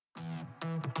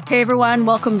Hey everyone,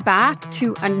 welcome back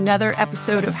to another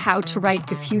episode of How to Write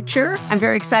the Future. I'm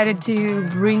very excited to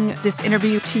bring this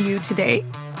interview to you today.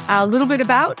 A little bit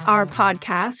about our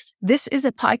podcast. This is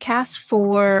a podcast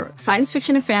for science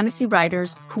fiction and fantasy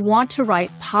writers who want to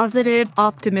write positive,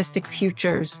 optimistic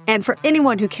futures, and for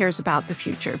anyone who cares about the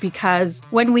future, because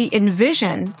when we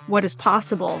envision what is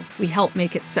possible, we help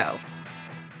make it so.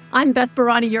 I'm Beth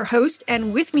Barani, your host,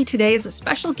 and with me today is a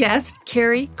special guest,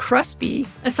 Keri Kruspe,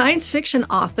 a science fiction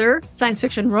author, science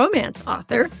fiction romance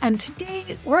author. And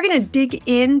today we're going to dig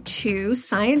into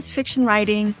science fiction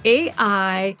writing,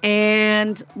 AI,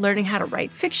 and learning how to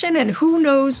write fiction, and who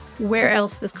knows where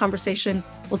else this conversation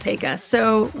will take us.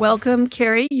 So welcome,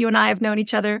 Keri. You and I have known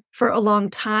each other for a long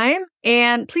time.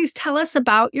 And please tell us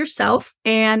about yourself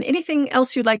and anything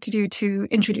else you'd like to do to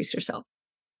introduce yourself.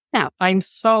 Yeah, I'm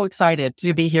so excited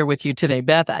to be here with you today,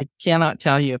 Beth. I cannot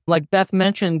tell you. Like Beth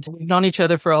mentioned, we've known each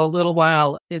other for a little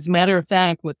while. As a matter of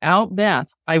fact, without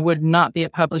Beth, I would not be a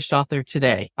published author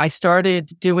today. I started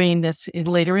doing this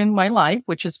later in my life,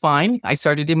 which is fine. I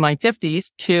started in my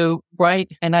 50s to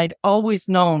write, and I'd always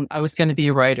known I was going to be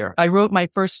a writer. I wrote my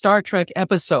first Star Trek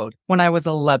episode when I was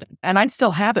 11, and I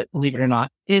still have it, believe it or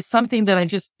not. It's something that I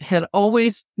just had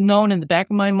always known in the back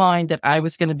of my mind that I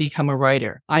was going to become a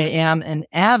writer. I am an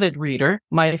avid reader.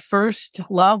 My first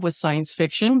love was science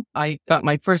fiction. I got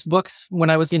my first books when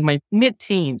I was in my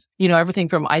mid-teens. You know, everything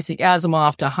from Isaac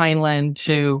Asimov to Heinlein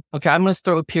to, okay, I'm going to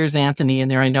throw Piers Anthony in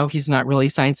there. I know he's not really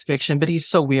science fiction, but he's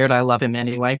so weird. I love him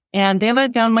anyway. And then I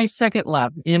found my second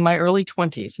love in my early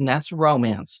 20s, and that's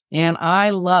romance. And I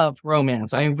love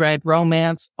romance. I read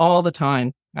romance all the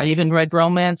time. I even read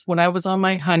romance when I was on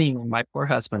my honeymoon, my poor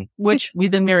husband, which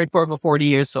we've been married for over 40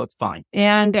 years, so it's fine.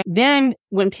 And then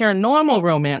when paranormal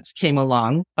romance came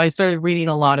along, I started reading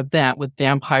a lot of that with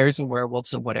vampires and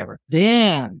werewolves and whatever.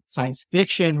 Then science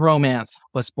fiction romance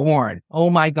was born. Oh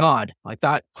my God. I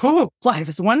thought, oh, life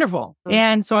is wonderful.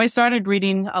 And so I started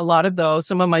reading a lot of those.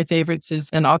 Some of my favorites is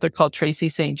an author called Tracy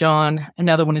St. John.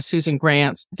 Another one is Susan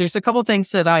Grant. There's a couple of things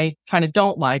that I kind of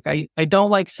don't like. I don't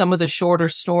like some of the shorter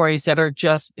stories that are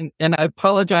just, and I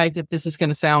apologize if this is going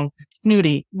to sound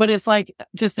snooty, but it's like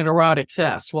just an erotic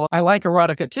fest. Well, I like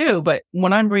erotica too, but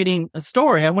when I'm reading a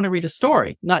story, I want to read a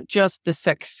story, not just the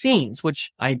sex scenes,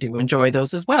 which I do enjoy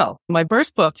those as well. My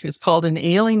first book is called An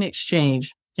Alien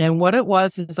Exchange. And what it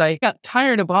was is I got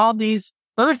tired of all these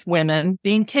Earth women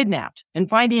being kidnapped and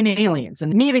finding aliens.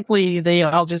 And immediately they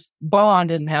all just bond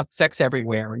and have sex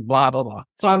everywhere and blah, blah, blah.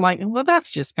 So I'm like, well,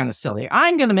 that's just kind of silly.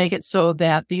 I'm going to make it so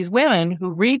that these women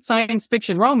who read science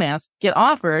fiction romance get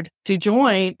offered to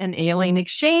join an alien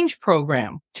exchange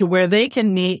program to where they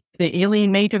can meet the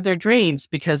alien mate of their dreams,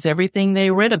 because everything they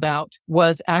read about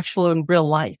was actual in real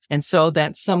life. And so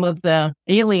that some of the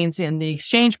aliens in the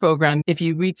exchange program, if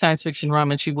you read science fiction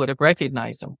romance, you would have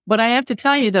recognized them. But I have to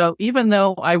tell you though, even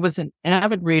though I was an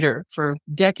avid reader for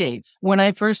decades, when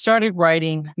I first started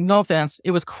writing, no offense,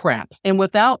 it was crap. And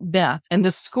without Beth and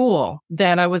the school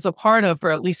that I was a part of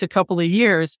for at least a couple of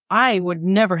years, I would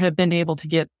never have been able to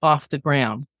get off the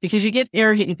ground. Because you get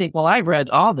arrogant, you think, well, I read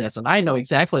all this and I know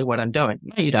exactly what I'm doing.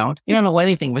 No, you don't. You don't know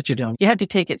anything what you're doing. You have to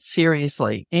take it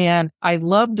seriously. And I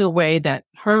loved the way that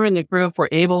her and the group were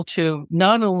able to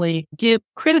not only give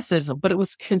criticism, but it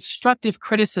was constructive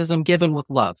criticism given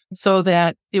with love, so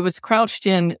that it was crouched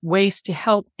in ways to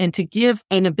help and to give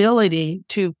an ability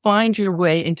to find your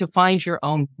way and to find your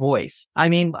own voice. I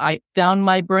mean, I found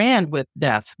my brand with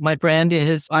Beth. My brand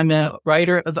is I'm a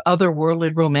writer of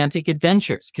otherworldly romantic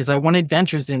adventures, because I want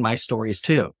adventures in my stories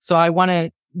too. So I want to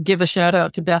give a shout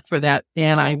out to Beth for that.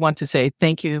 And I want to say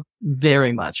thank you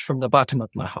very much from the bottom of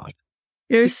my heart.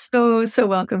 You're so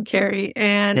welcome, Keri,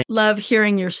 and love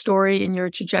hearing your story and your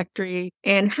trajectory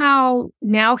and how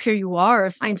now here you are,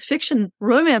 a science fiction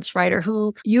romance writer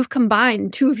who you've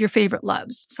combined two of your favorite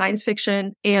loves, science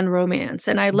fiction and romance.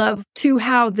 And I love too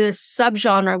how this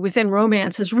subgenre within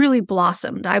romance has really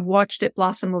blossomed. I've watched it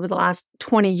blossom over the last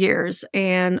 20 years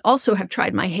and also have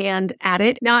tried my hand at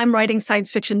it. Now I'm writing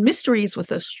science fiction mysteries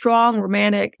with a strong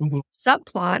romantic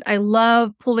subplot. I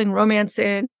love pulling romance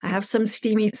in. I have some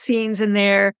steamy scenes in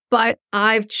there, but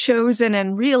I've chosen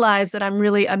and realized that I'm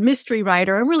really a mystery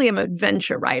writer. I really am an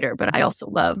adventure writer, but I also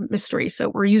love mystery. So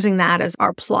we're using that as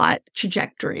our plot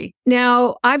trajectory.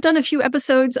 Now, I've done a few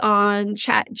episodes on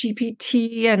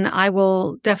ChatGPT, and I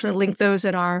will definitely link those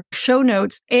in our show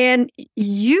notes. And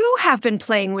you have been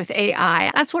playing with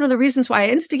AI. That's one of the reasons why I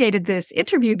instigated this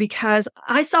interview, because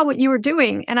I saw what you were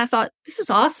doing and I thought, this is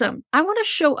awesome. I want to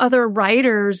show other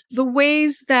writers the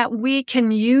ways that we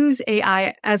can use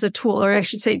AI as a tool, or I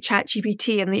should say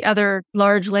ChatGPT and the other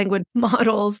large language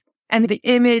models, and the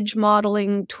image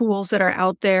modeling tools that are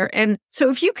out there. And so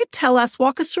if you could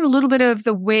walk us through a little bit of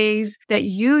the ways that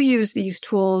you use these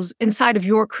tools inside of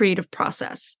your creative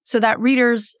process so that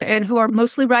readers, and who are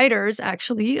mostly writers,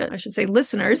 actually, I should say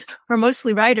listeners, who are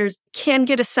mostly writers, can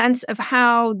get a sense of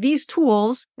how these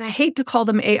tools, and I hate to call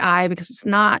them AI because it's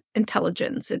not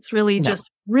intelligence. It's really just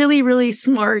really, really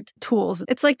smart tools.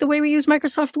 It's like the way we use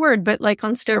Microsoft Word, but like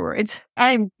on steroids.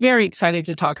 I'm very excited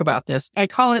to talk about this. I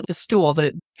call it the stool,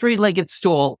 the three-legged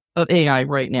stool of AI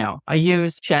right now. I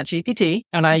use ChatGPT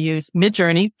and I use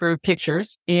Midjourney for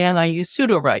pictures and I use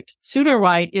Pseudo-Write.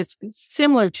 Pseudo-Write is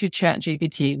similar to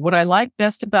ChatGPT. What I like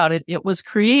best about it, it was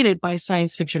created by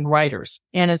science fiction writers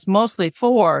and it's mostly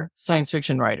for science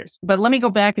fiction writers. But let me go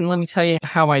back and let me tell you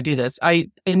how I do this. I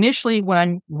initially, when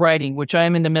I'm writing, which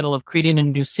I'm in the middle of creating a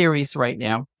new series right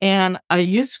now, and I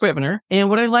use Scrivener. And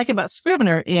what I like about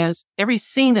Scrivener is every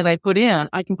scene that I put in,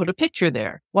 I can put a picture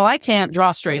there. Well, I can't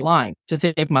draw a straight line to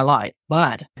save my life,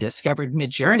 but I discovered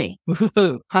Midjourney.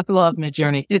 I love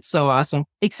Midjourney. It's so awesome.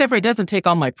 Except for it doesn't take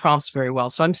all my prompts very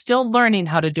well. So I'm still learning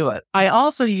how to do it. I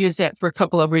also use that for a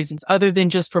couple of reasons other than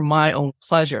just for my own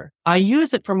pleasure. I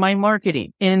use it for my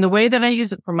marketing. And the way that I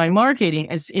use it for my marketing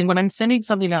is when I'm sending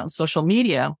something out on social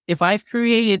media, if I've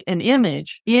created an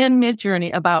image in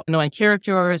Midjourney about a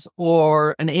character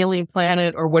or an alien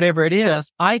planet or whatever it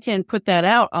is, I can put that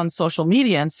out on social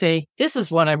media and say, this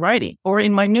is what I'm writing, or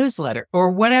in my newsletter,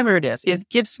 or whatever it is. It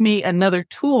gives me another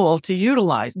tool to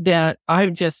utilize that I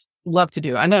just love to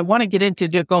do. And I want to get into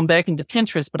going back into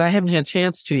Pinterest, but I haven't had a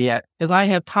chance to yet because I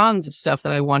have tons of stuff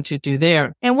that I want to do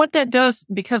there. And what that does,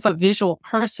 because I'm a visual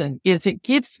person, is it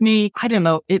gives me,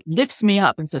 it lifts me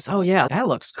up and says, oh yeah, that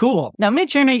looks cool. Now,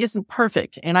 Midjourney isn't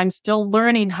perfect and I'm still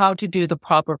learning how to do the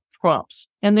proper prompts.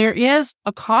 And there is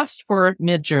a cost for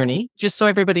Midjourney, just so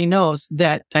everybody knows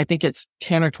that I think it's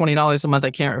 $10 or $20 a month. I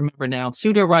can't remember now.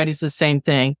 Pseudo-Write is the same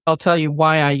thing. I'll tell you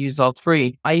why I use all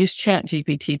three. I use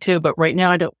ChatGPT too, but right now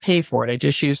I don't pay for it. I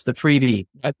just use the freebie.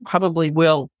 I probably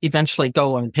will eventually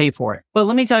go and pay for it. But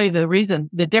let me tell you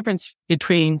the difference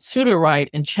between Pseudo-Write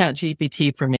and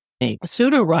ChatGPT for me.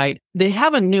 Pseudo-Write, they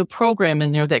have a new program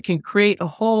in there that can create a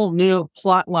whole new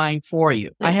plot line for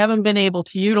you. I haven't been able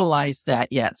to utilize that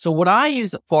yet. So what I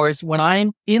use it for is when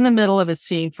I'm in the middle of a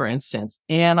scene, for instance,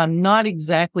 and I'm not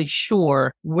exactly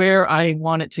sure where I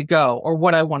want it to go or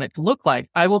what I want it to look like,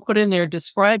 I will put in there,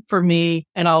 describe for me,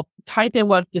 and I'll type in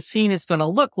what the scene is going to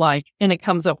look like, and it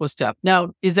comes up with stuff.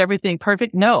 Now, is everything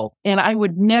perfect? No. And I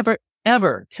would never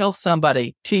ever tell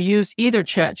somebody to use either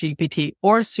ChatGPT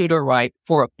or Pseudo-Write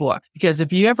for a book. Because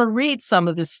if you ever read some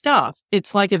of this stuff,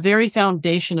 it's like a very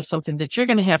foundation of something that you're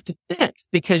going to have to fix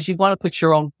because you want to put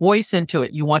your own voice into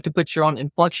it. You want to put your own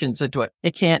inflections into it.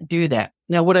 It can't do that.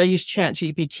 Now, what I use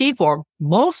ChatGPT for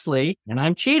mostly, and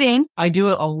I'm cheating, I do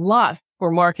it a lot for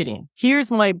marketing.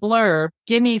 Here's my blurb.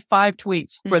 Give me 5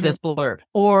 tweets for this blurb.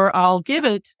 Or I'll give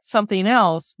it something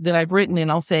else that I've written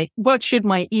and I'll say, what should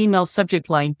my email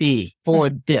subject line be for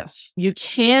this? You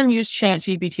can use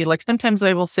ChatGPT. Like sometimes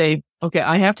I will say, okay,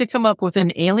 I have to come up with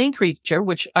an alien creature,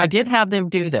 which I did have them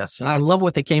do this. And I love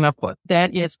what they came up with.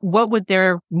 That is, what would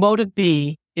their motive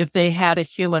be if they had a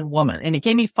human woman? And it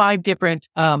gave me 5 different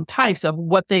types of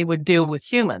what they would do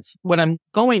with humans. What I'm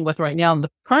going with right now in the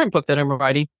current book that I'm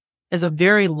writing is a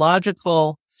very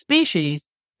logical species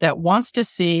that wants to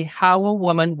see how a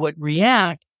woman would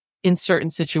react in certain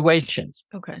situations.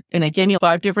 Okay. And it gave me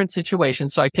 5 different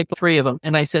situations. So I picked 3 of them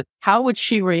and I said, how would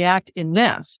she react in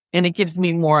this? And it gives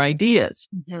me more ideas.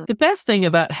 Mm-hmm. The best thing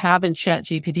about having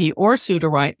ChatGPT or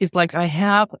Pseudo-Write is like I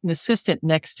have an assistant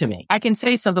next to me. I can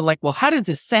say something like, well, how does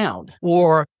this sound?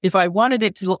 Or if I wanted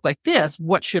it to look like this,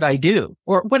 what should I do?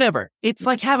 Or whatever. It's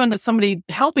like having somebody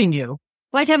helping you.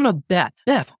 Like having a Beth,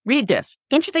 read this.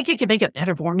 Don't you think you can make it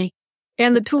better for me?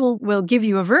 And the tool will give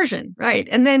you a version, right?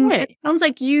 And then It sounds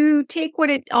like you take what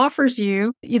it offers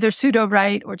you, either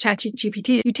Pseudo-Write or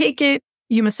ChatGPT. You take it,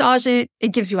 you massage it,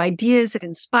 it gives you ideas, it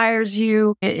inspires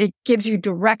you, it gives you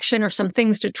direction or some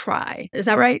things to try. Is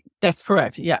that right? That's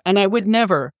correct. Yeah. And I would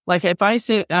never, like if I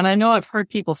say, and I know I've heard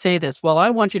people say this, well,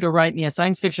 I want you to write me a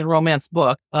science fiction romance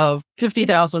book of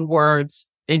 50,000 words.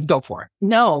 And go for it.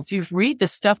 No, if you read the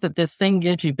stuff that this thing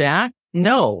gives you back,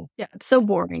 no. Yeah, it's so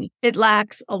boring. It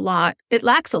lacks a lot.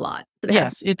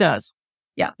 Yes, it does.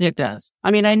 Yeah, it does.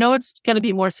 I mean, I know it's going to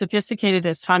be more sophisticated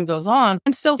as time goes on.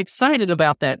 I'm still excited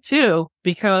about that too,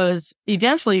 because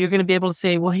eventually you're going to be able to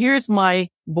say, well, here's my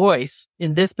voice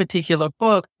in this particular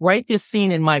book. Write this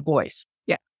scene in my voice.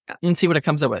 Yeah, and see what it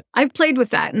comes up with. I've played with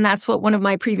that. And that's what one of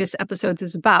my previous episodes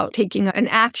is about, taking an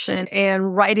action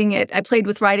and writing it. I played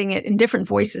with writing it in different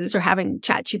voices or having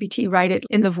ChatGPT write it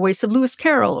in the voice of Lewis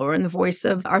Carroll or in the voice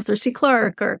of Arthur C.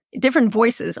 Clarke or different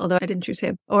voices, although I didn't choose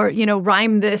him. Or,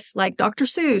 rhyme this like Dr.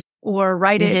 Seuss or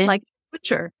write it like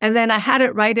Butcher. And then I had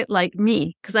it write it like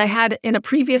me because I had in a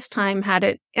previous time had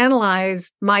it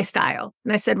analyze my style.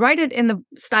 And I said, write it in the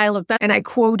style of Beth. And I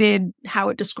quoted how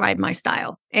it described my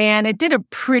style. And it did a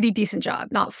pretty decent job,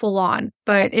 not full on,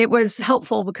 but it was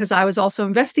helpful because I was also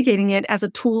investigating it as a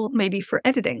tool maybe for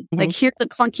editing. Like here's the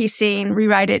clunky scene,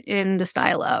 rewrite it in the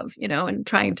style of, and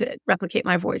trying to replicate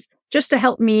my voice just to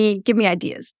help me, give me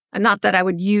ideas. And not that I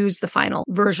would use the final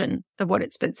version of what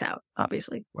it spits out,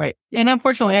 obviously. Right. And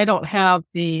unfortunately, I don't have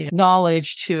the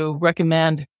knowledge to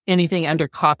recommend anything under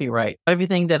copyright.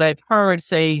 Everything that I've heard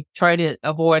say, try to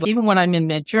avoid. Even when I'm in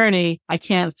Midjourney, I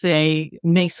can't say,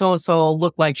 make so-and-so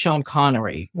look like Sean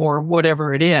Connery or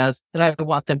whatever it is that I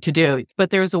want them to do. But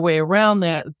there's a way around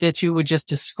that you would just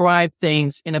describe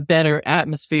things in a better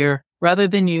atmosphere rather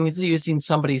than using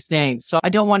somebody's name. So I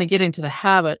don't want to get into the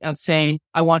habit of saying,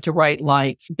 I want to write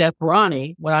like Beth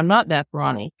Barani when I'm not Beth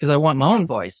Barani because I want my own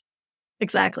voice.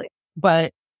 Exactly.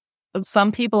 But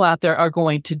some people out there are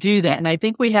going to do that. And I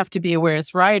think we have to be aware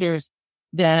as writers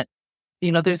that,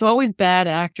 there's always bad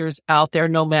actors out there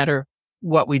no matter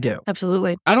what we do.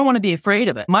 Absolutely. I don't want to be afraid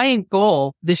of it. My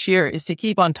goal this year is to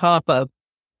keep on top of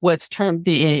what's termed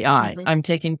the AI. I'm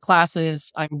taking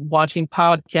classes. I'm watching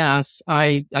podcasts.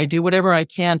 I do whatever I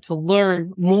can to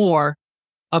learn more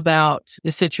about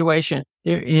the situation.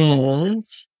 There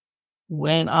is,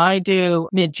 when I do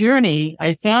Midjourney,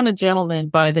 I found a gentleman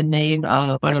by the name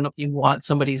of, I don't know if you want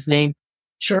somebody's name.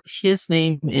 Sure. His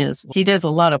name he does a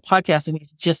lot of podcasts and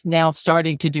he's just now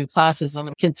starting to do classes.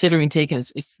 I'm considering taking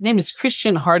his name is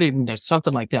Christian Harding or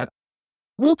something like that.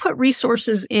 We'll put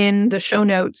resources in the show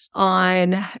notes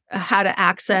on how to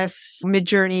access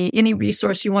Midjourney, any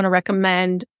resource you want to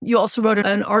recommend. You also wrote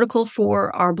an article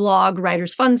for our blog,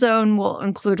 Writers Fun Zone. We'll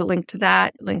include a link to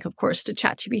that, link, of course, to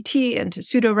ChatGPT and to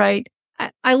PseudoWrite.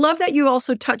 I love that you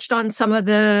also touched on some of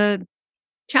the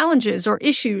challenges or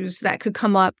issues that could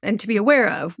come up and to be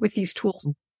aware of with these tools.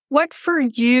 What for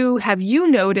you have you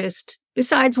noticed,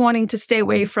 besides wanting to stay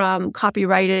away from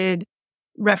copyrighted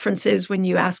references when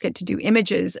you ask it to do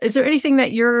images? Is there anything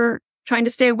that you're trying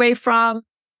to stay away from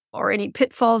or any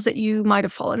pitfalls that you might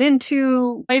have fallen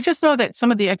into? I just know that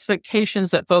some of the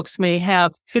expectations that folks may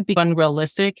have could be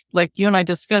unrealistic. Like you and I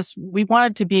discussed, we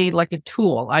want it to be like a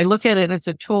tool. I look at it as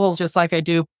a tool, just like I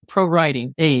do pro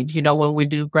writing aid, when we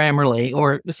do Grammarly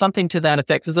or something to that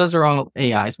effect, because those are all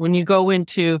AIs. When you go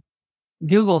into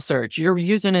Google search, you're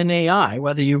using an AI,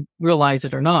 whether you realize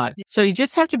it or not. So you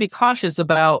just have to be cautious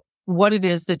about what it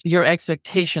is that your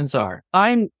expectations are.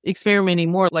 I'm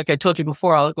experimenting more. Like I told you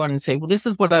before, I'll go on and say, well, this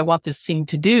is what I want this scene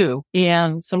to do.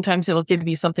 And sometimes it'll give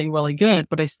me something really good,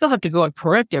 but I still have to go and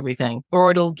correct everything,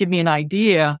 or it'll give me an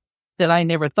idea that I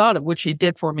never thought of, which it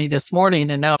did for me this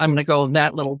morning. And now I'm going to go in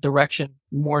that little direction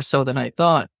more so than I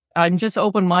thought. I'm just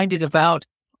open-minded about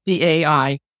the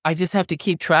AI. I just have to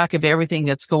keep track of everything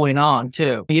that's going on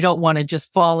too. You don't want to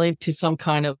just fall into some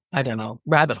kind of,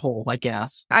 rabbit hole, I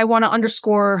guess. I want to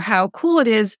underscore how cool it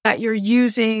is that you're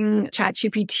using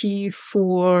ChatGPT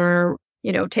for,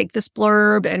 take this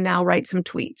blurb and now write some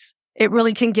tweets. It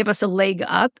really can give us a leg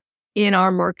up in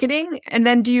our marketing. And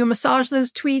then do you massage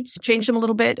those tweets, change them a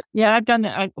little bit? Yeah, I've done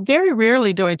that. Very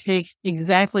rarely do I take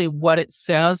exactly what it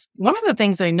says. One of the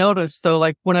things I noticed though,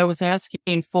 like when I was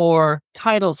asking for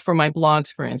titles for my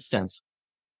blogs, for instance,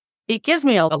 it gives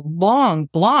me a long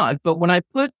blog, but when I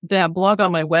put that blog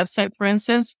on my website, for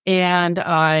instance, and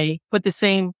I put the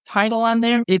same title on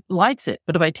there, it likes it.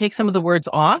 But if I take some of the words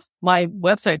off, my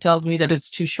website tells me that it's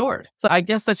too short. So I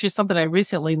guess that's just something I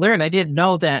recently learned. I didn't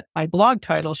know that my blog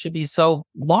title should be so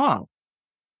long.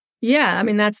 Yeah,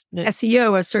 that's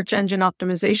SEO, a search engine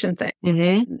optimization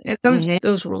thing.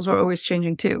 Those rules are always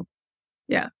changing too.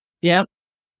 Yeah.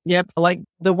 Yep. Like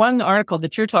the one article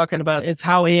that you're talking about is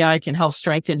how AI can help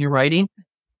strengthen your writing.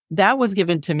 That was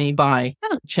given to me by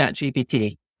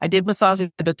ChatGPT. I did massage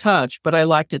it a touch, but I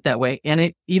liked it that way.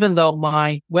 And even though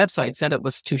my website said it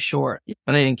was too short,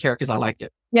 but I didn't care because I liked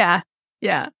it. Yeah.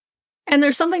 And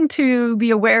there's something to be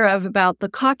aware of about the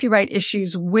copyright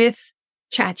issues with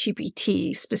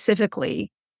ChatGPT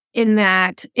specifically, in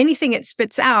that anything it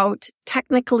spits out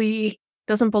technically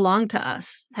doesn't belong to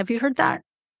us. Have you heard that?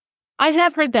 I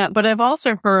have heard that, but I've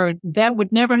also heard that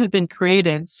would never have been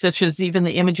created, such as even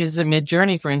the images in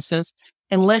Midjourney, for instance,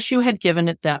 unless you had given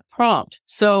it that prompt.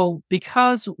 So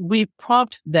because we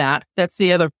prompt that, that's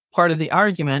the other part of the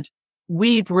argument.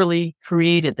 we've really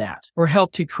created that or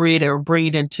helped to create it or bring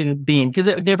it into being, because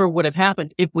it never would have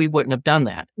happened if we wouldn't have done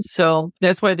that. So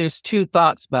that's why there's two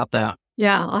thoughts about that.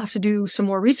 Yeah, I'll have to do some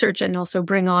more research and also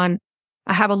bring on,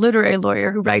 I have a literary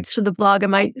lawyer who writes for the blog. I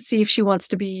might see if she wants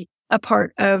to be a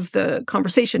part of the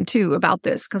conversation too about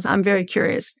this, because I'm very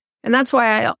curious. And that's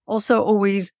why I also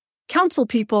always counsel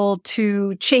people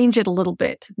to change it a little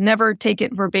bit. Never take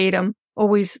it verbatim,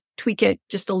 always tweak it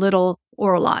just a little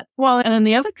or a lot. Well, and then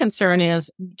the other concern is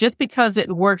just because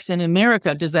it works in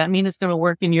America, does that mean it's going to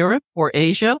work in Europe or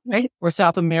Asia, right? Or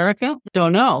South America?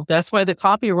 Don't know. That's why the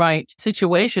copyright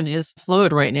situation is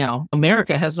fluid right now.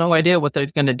 America has no idea what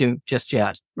they're going to do just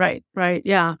yet. Right.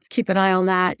 Yeah. Keep an eye on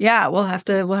that. Yeah. We'll have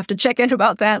to check in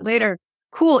about that later.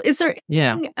 Cool. Is there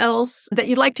anything else that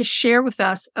you'd like to share with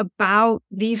us about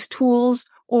these tools,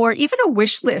 or even a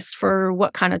wish list for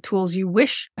what kind of tools you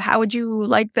wish? How would you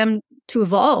like them to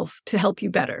evolve to help you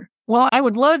better? Well, I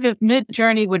would love if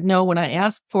Midjourney would know when I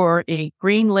asked for a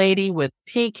green lady with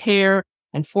pink hair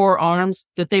and 4 arms,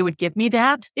 that they would give me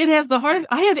that. It has the hardest.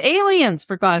 I have aliens,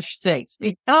 for gosh sakes.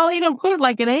 And I'll even put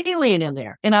like an alien in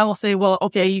there. And I will say, well,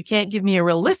 okay, you can't give me a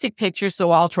realistic picture,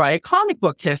 so I'll try a comic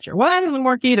book picture. Well, that doesn't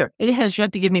work either. It has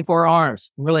yet to give me 4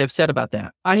 arms. I'm really upset about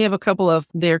that. I have a couple of,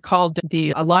 they're called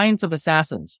the Alliance of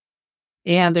Assassins.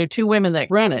 And they're 2 women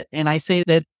that run it. And I say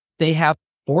that they have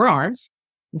 4 arms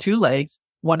and 2 legs.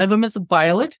 One of them is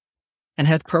violet and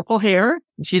has purple hair.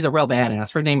 She's a real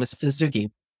badass. Her name is Suzuki.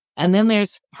 And then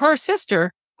there's her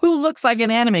sister, who looks like an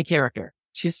anime character.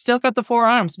 She's still got the 4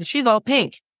 arms, but she's all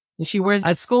pink. And she wears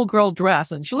a schoolgirl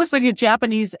dress, and she looks like a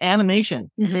Japanese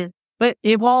animation. Mm-hmm. But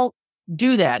it won't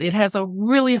do that. It has a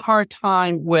really hard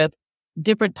time with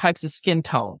different types of skin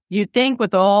tone. You'd think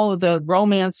with all of the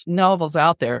romance novels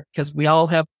out there, because we all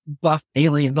have buff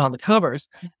aliens on the covers,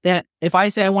 that if I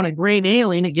say I want a green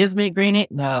alien, it gives me a green alien.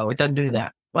 No, it doesn't do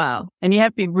that. Wow. And you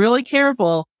have to be really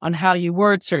careful on how you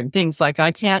word certain things. Like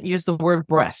I can't use the word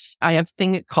breasts. I have a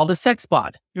thing called a sex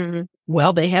bot. Mm-hmm.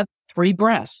 Well, they have 3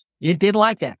 breasts. It did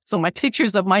like that. So my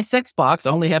pictures of my sex box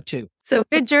only have 2. So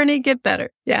Midjourney, get better.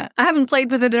 Yeah. I haven't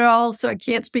played with it at all, so I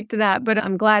can't speak to that, but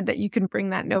I'm glad that you can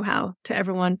bring that know-how to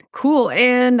everyone. Cool.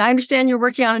 And I understand you're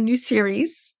working on a new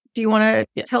series. Do you want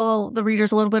to tell the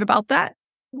readers a little bit about that?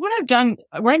 What I've done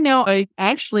right now, I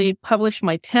actually published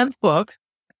my 10th book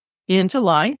in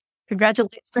July.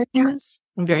 Congratulations.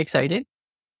 I'm very excited.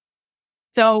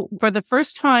 So for the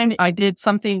first time, I did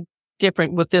something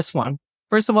different with this one.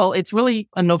 First of all, it's really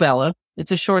a novella.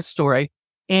 It's a short story.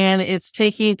 And it's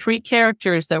taking 3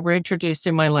 characters that were introduced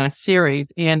in my last series,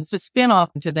 and it's a spinoff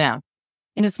into them.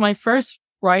 And it's my first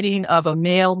writing of a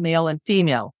male, and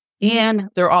female. And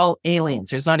they're all aliens.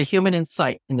 There's not a human in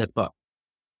sight in this book.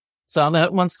 So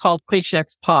that one's called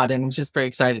Quashek's Pod, and I'm just very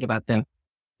excited about them.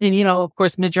 And, of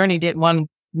course, Midjourney did one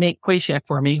make Quashek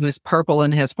for me, who's purple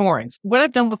and has horns. What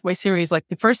I've done with my series, like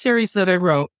the first series that I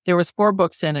wrote, there was 4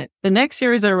 books in it. The next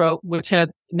series I wrote, which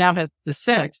now has the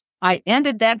 6th, I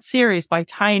ended that series by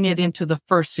tying it into the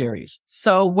first series.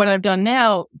 So what I've done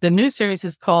now, the new series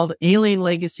is called Alien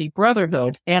Legacy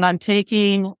Brotherhood. And I'm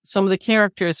taking some of the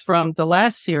characters from the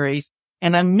last series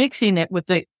and I'm mixing it with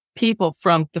the people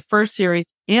from the first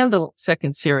series and the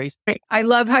second series. I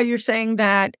love how you're saying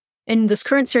that in this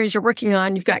current series you're working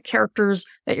on, you've got characters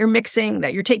that you're mixing,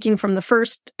 that you're taking from the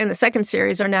first and the second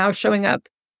series are now showing up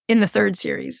in the third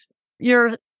series.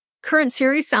 Your current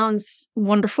series sounds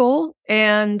wonderful,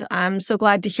 and I'm so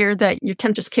glad to hear that your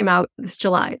 10th just came out this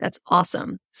July. That's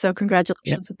awesome. So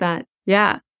congratulations with that.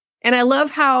 Yeah. And I love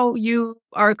how you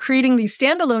are creating these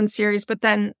standalone series, but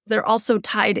then they're also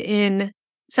tied in.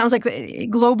 Sounds like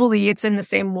globally it's in the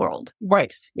same world.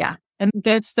 Right. Yeah. And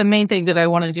that's the main thing that I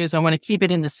want to do is I want to keep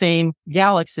it in the same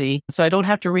galaxy so I don't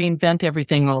have to reinvent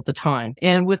everything all the time.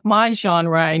 And with my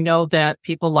genre, I know that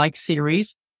people like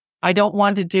series. I don't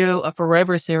want to do a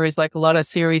forever series like a lot of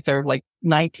series are like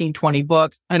 19, 20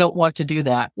 books. I don't want to do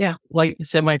that. Yeah. Like I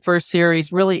said, my first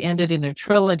series really ended in a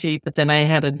trilogy, but then I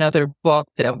had another book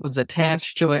that was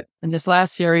attached to it. And this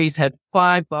last series had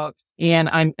 5 books. And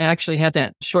I actually had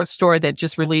that short story that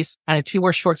just released. I have 2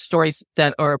 more short stories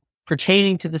that are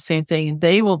pertaining to the same thing.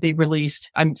 They will be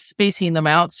released. I'm spacing them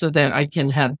out so that I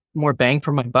can have more bang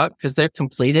for my buck because they're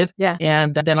completed. Yeah.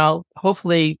 And then I'll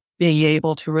hopefully be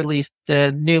able to release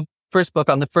the new first book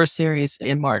on the first series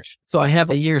in March. So I have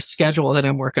a year's schedule that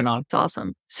I'm working on. It's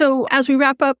awesome. So as we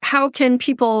wrap up, how can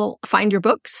people find your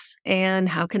books and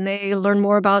how can they learn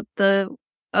more about the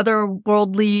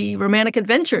otherworldly romantic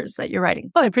adventures that you're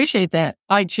writing. Well, I appreciate that.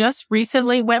 I just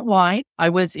recently went wide. I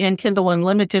was in Kindle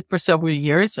Unlimited for several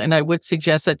years, and I would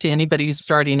suggest that to anybody who's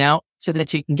starting out so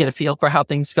that you can get a feel for how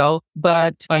things go.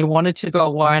 But I wanted to go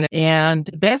wide, and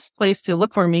the best place to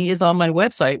look for me is on my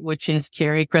website, which is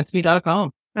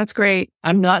KeriKruspe.com. That's great.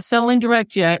 I'm not selling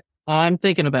direct yet. I'm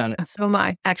thinking about it. So am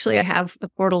I. Actually, I have the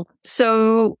portal.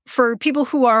 So for people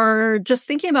who are just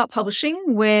thinking about publishing,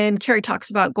 when Keri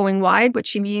talks about going wide, what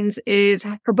she means is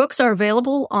her books are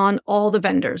available on all the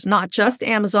vendors, not just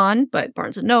Amazon, but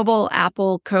Barnes & Noble,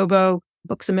 Apple, Kobo,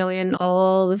 Books A Million,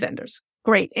 all the vendors.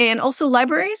 Great. And also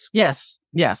libraries? Yes.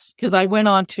 Because I went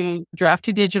on to Draft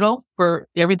to Digital for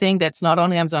everything that's not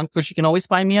on Amazon. Of course, you can always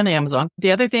find me on Amazon.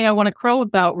 The other thing I want to crow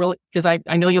about, really, because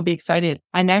I know you'll be excited,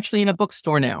 I'm actually in a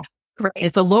bookstore now. Great.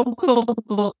 It's a local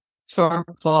bookstore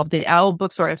called the Owl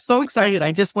Bookstore. I'm so excited.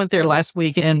 I just went there last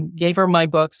week and gave her my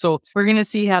book. So we're going to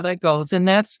see how that goes. And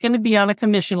that's going to be on a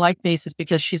commission-like basis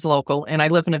because she's local and I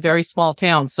live in a very small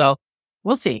town. So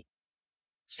we'll see.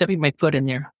 Stepping my foot in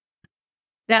there.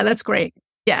 Yeah, that's great.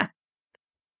 Yeah.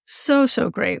 So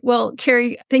great. Well,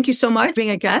 Keri, thank you so much for being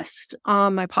a guest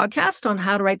on my podcast on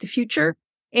how to write the future.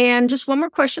 And just one more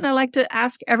question I like to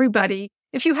ask everybody.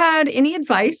 If you had any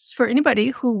advice for anybody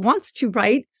who wants to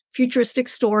write futuristic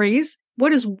stories,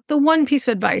 what is the one piece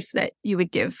of advice that you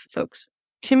would give folks?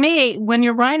 To me, when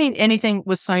you're writing anything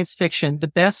with science fiction, the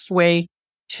best way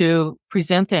to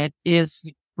present that is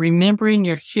remembering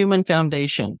your human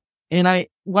foundation. And I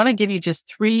want to give you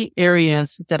just 3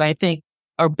 areas that I think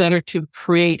are better to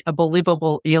create a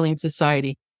believable alien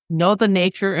society. Know the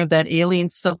nature of that alien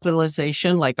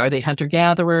civilization. Like, are they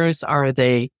hunter-gatherers? Are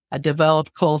they a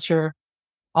developed culture?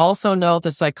 Also know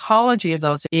the psychology of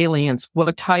those aliens.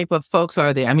 What type of folks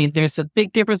are they? I mean, there's a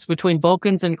big difference between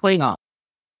Vulcans and Klingons.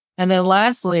 And then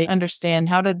lastly, understand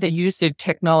how did they use their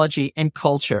technology and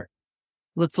culture.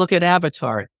 Let's look at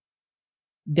Avatar.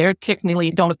 They technically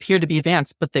don't appear to be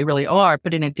advanced, but they really are,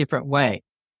 but in a different way.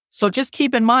 So just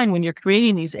keep in mind when you're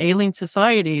creating these alien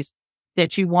societies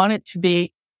that you want it to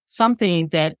be something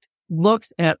that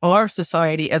looks at our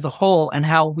society as a whole and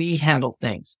how we handle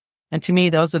things. And to me,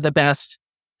 those are the best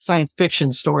science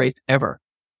fiction stories ever.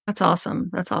 That's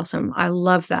awesome. I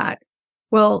love that.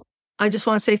 Well, I just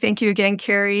want to say thank you again,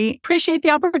 Keri. Appreciate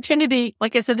the opportunity.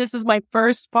 Like I said, this is my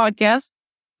first podcast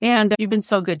and you've been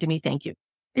so good to me. Thank you.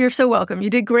 You're so welcome. You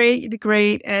did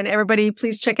great. And everybody,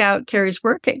 please check out Keri's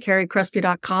work at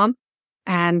KeriKruspe.com.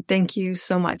 And thank you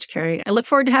so much, Keri. I look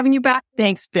forward to having you back.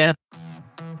 Thanks, Beth.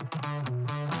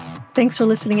 Thanks for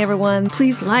listening, everyone.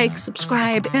 Please like,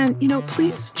 subscribe, and,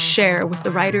 please share with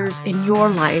the writers in your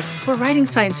life who are writing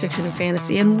science fiction and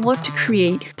fantasy and want to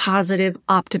create positive,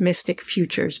 optimistic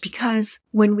futures, because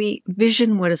when we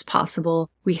vision what is possible,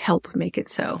 we help make it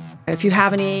so. If you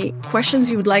have any questions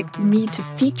you would like me to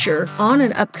feature on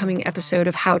an upcoming episode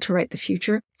of How to Write the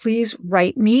Future, please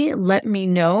write me. Let me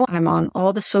know. I'm on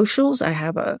all the socials. I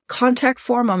have a contact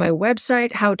form on my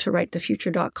website,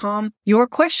 howtowritethefuture.com. Your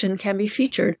question can be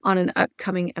featured on an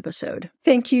upcoming episode.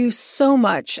 Thank you so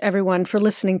much, everyone, for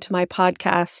listening to my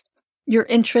podcast. Your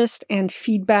interest and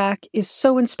feedback is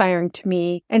so inspiring to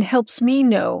me and helps me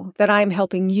know that I'm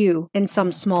helping you in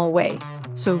some small way.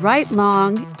 So write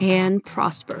long and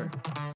prosper.